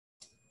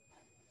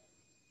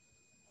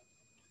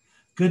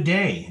Good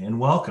day and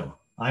welcome.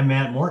 I'm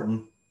Matt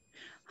Morton.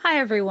 Hi,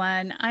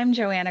 everyone. I'm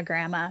Joanna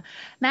Grama.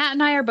 Matt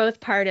and I are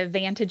both part of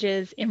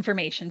Vantage's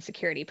information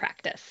security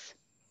practice.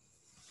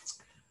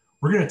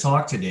 We're going to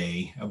talk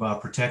today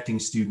about protecting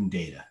student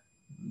data.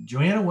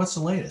 Joanna, what's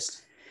the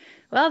latest?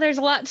 Well, there's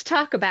a lot to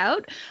talk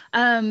about.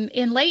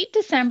 In late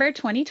December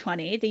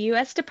 2020, the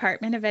U.S.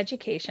 Department of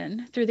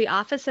Education, through the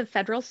Office of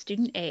Federal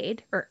Student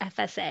Aid, or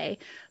FSA,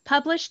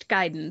 published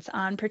guidance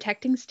on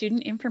protecting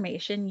student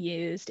information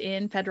used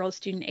in federal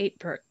student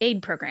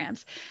aid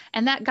programs.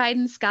 And that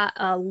guidance got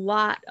a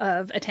lot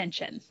of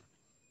attention.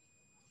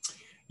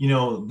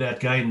 That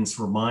guidance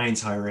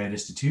reminds higher ed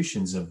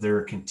institutions of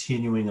their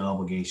continuing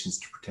obligations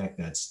to protect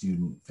that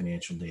student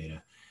financial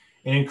data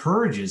and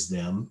encourages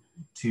them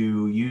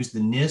to use the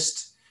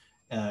NIST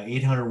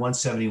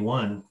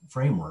 800-171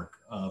 framework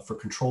for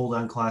controlled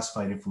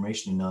unclassified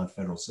information in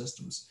non-federal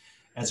systems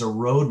as a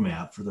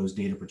roadmap for those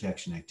data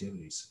protection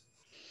activities.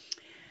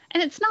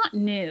 And it's not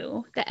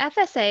new. The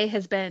FSA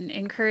has been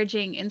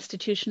encouraging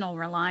institutional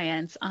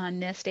reliance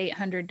on NIST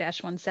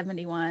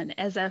 800-171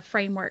 as a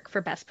framework for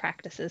best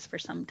practices for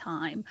some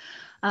time.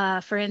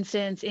 For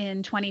instance,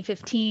 in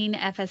 2015,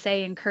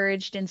 FSA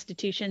encouraged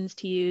institutions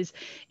to use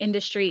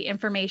industry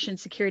information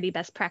security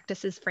best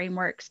practices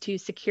frameworks to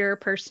secure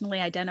personally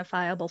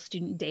identifiable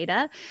student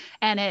data.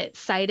 And it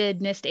cited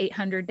NIST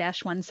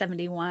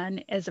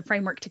 800-171 as a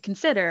framework to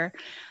consider.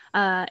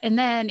 And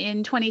then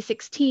in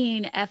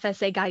 2016,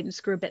 FSA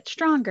guidance grew a bit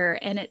stronger,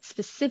 and it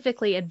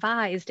specifically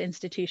advised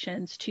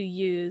institutions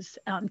to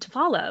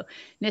follow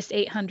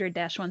NIST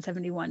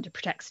 800-171 to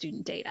protect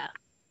student data.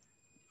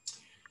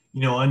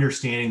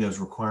 Understanding those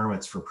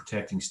requirements for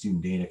protecting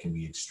student data can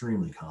be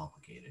extremely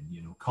complicated.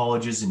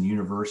 Colleges and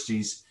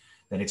universities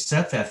that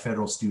accept that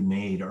federal student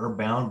aid are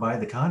bound by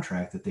the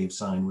contract that they've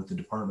signed with the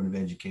Department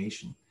of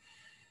Education.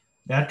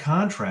 That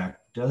contract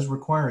does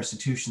require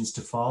institutions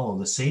to follow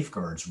the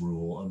safeguards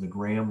rule of the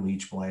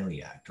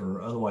Graham-Leach-Bliley Act,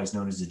 or otherwise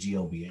known as the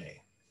GLBA.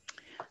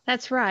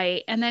 That's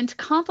right. And then to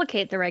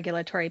complicate the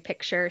regulatory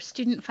picture,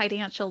 student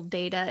financial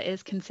data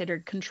is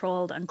considered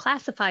controlled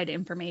unclassified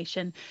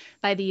information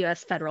by the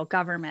US federal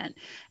government.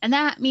 And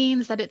that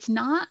means that it's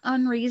not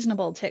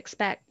unreasonable to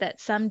expect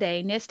that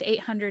someday NIST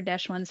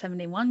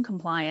 800-171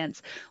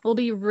 compliance will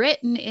be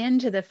written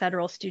into the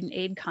federal student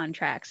aid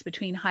contracts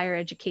between higher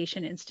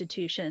education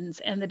institutions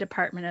and the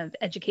Department of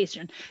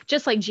Education,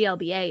 just like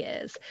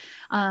GLBA is.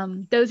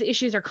 Those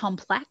issues are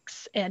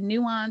complex and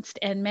nuanced,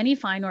 and many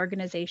fine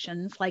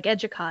organizations like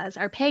EDUCAUSE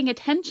are paying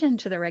attention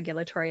to the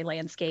regulatory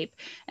landscape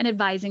and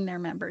advising their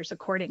members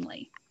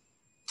accordingly.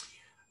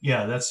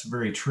 Yeah, that's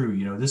very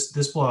true.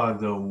 This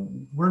blog, though,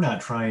 we're not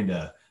trying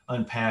to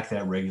unpack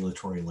that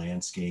regulatory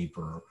landscape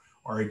or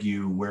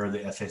argue where the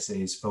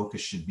FSA's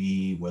focus should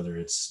be, whether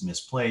it's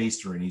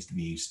misplaced or it needs to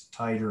be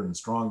tighter and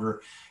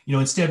stronger.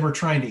 Instead, we're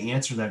trying to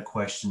answer that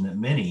question that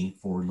many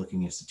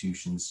forward-looking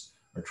institutions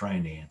are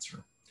trying to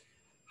answer.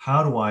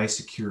 How do I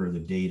secure the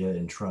data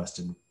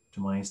entrusted to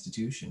my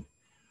institution?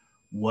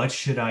 What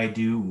should I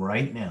do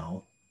right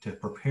now to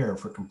prepare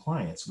for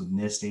compliance with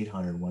NIST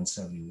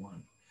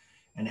 800-171?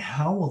 And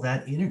how will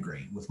that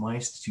integrate with my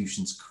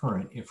institution's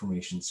current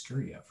information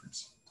security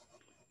efforts?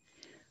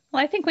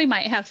 Well, I think we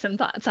might have some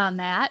thoughts on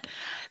that.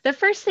 The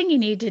first thing you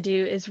need to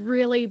do is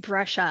really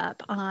brush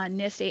up on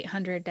NIST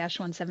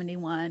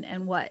 800-171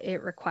 and what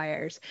it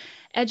requires.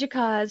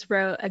 EDUCAUSE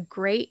wrote a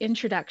great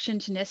introduction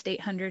to NIST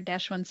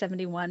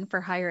 800-171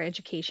 for higher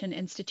education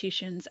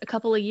institutions a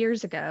couple of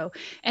years ago,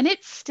 and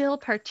it's still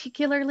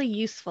particularly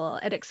useful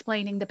at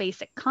explaining the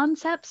basic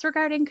concepts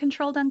regarding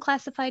controlled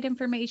unclassified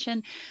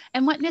information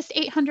and what NIST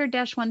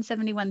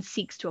 800-171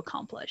 seeks to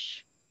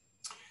accomplish.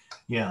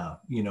 Yeah,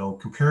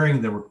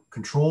 comparing the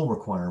control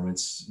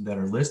requirements that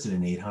are listed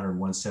in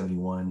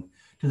 800-171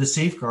 to the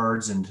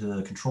safeguards and to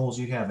the controls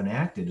you have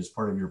enacted as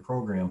part of your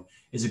program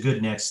is a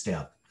good next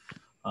step.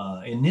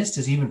 And NIST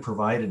has even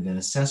provided an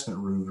assessment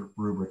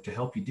rubric to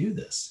help you do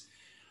this.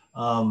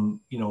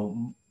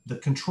 The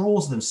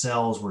controls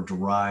themselves were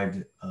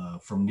derived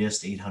from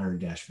NIST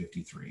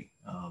 800-53,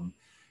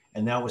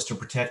 and that was to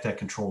protect that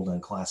controlled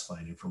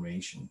unclassified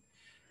information.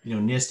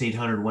 NIST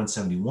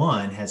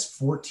 800-171 has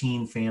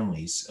 14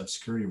 families of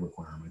security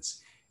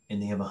requirements,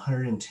 and they have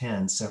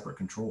 110 separate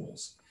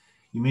controls.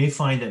 You may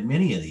find that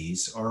many of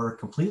these are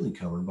completely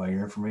covered by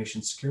your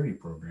information security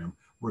program,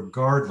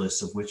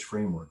 regardless of which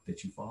framework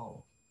that you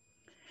follow.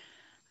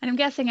 And I'm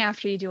guessing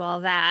after you do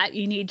all that,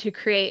 you need to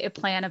create a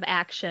plan of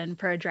action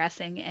for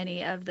addressing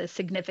any of the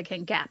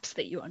significant gaps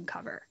that you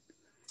uncover.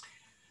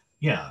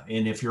 Yeah,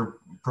 and if your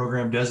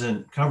program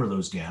doesn't cover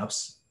those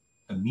gaps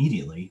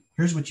immediately,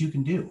 here's what you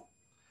can do.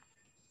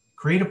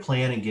 Create a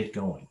plan and get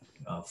going.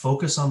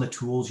 Focus on the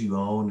tools you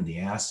own and the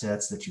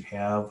assets that you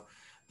have,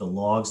 the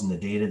logs and the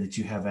data that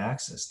you have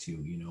access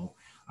to.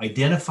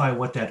 Identify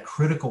what that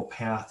critical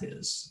path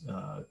is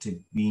to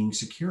being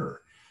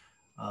secure.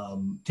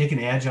 Take an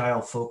agile,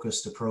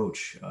 focused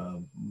approach.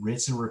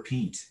 Rinse and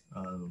repeat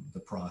the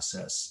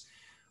process.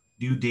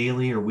 Do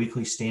daily or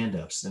weekly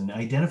stand-ups and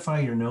identify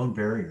your known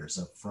barriers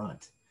up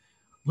front.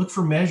 Look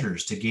for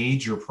measures to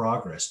gauge your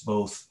progress,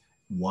 both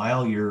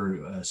while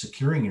you're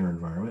securing your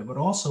environment, but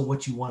also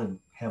what you want to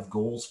have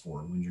goals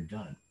for when you're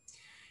done.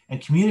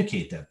 And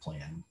communicate that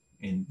plan.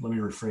 And let me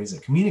rephrase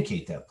it,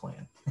 communicate that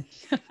plan.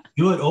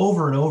 Do it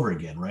over and over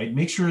again, right?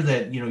 Make sure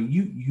that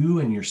you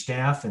and your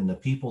staff and the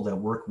people that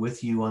work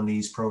with you on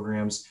these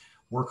programs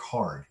work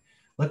hard.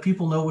 Let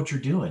people know what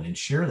you're doing and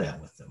share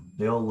that with them.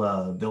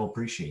 They'll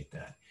appreciate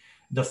that.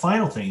 The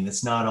final thing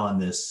that's not on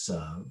this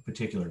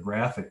particular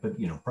graphic, but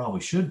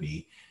probably should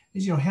be,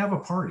 is have a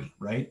party,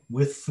 right,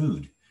 with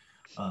food.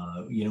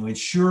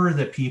 Ensure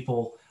that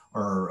people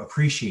are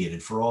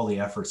appreciated for all the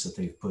efforts that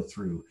they've put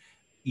through,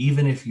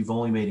 even if you've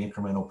only made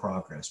incremental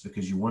progress,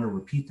 because you want to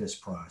repeat this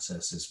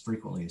process as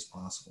frequently as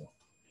possible.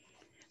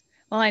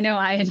 Well, I know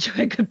I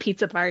enjoy a good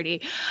pizza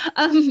party.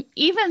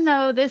 Even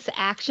though this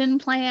action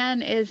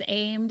plan is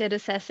aimed at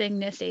assessing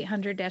NIST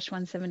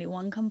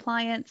 800-171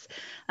 compliance,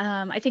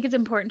 I think it's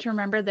important to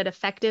remember that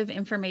effective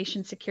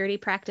information security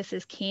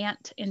practices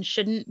can't and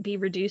shouldn't be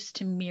reduced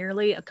to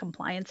merely a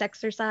compliance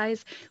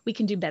exercise. We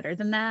can do better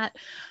than that.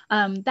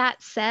 That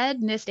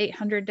said, NIST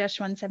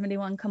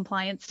 800-171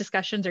 compliance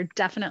discussions are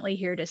definitely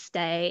here to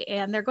stay,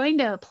 and they're going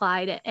to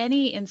apply to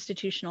any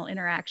institutional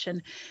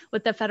interaction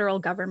with the federal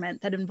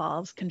government that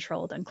involves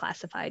controlled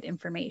unclassified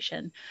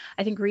information.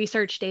 I think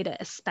research data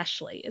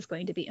especially is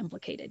going to be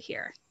implicated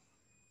here.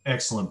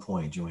 Excellent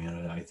point,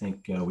 Joanna. I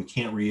think we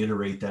can't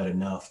reiterate that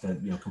enough,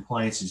 that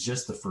compliance is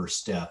just the first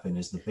step and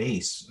is the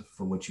base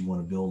for what you want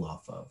to build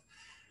off of.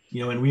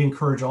 And we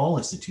encourage all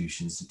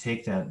institutions to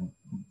take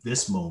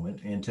this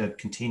moment and to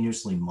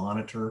continuously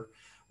monitor,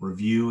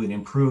 review, and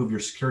improve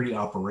your security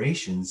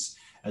operations,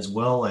 as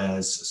well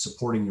as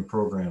supporting your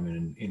program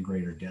in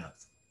greater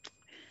depth.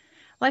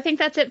 Well, I think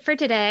that's it for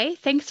today.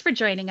 Thanks for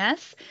joining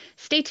us.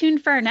 Stay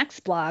tuned for our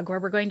next blog,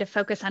 where we're going to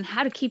focus on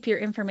how to keep your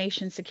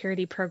information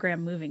security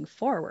program moving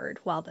forward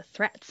while the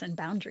threats and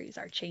boundaries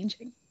are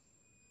changing.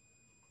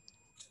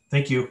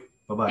 Thank you.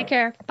 Take Bye-bye.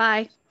 care.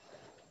 Bye.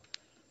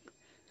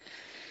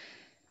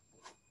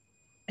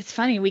 It's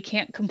funny, we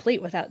can't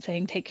complete without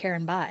saying take care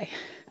and bye.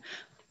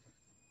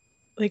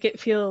 Like it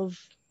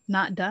feels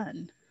not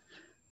done.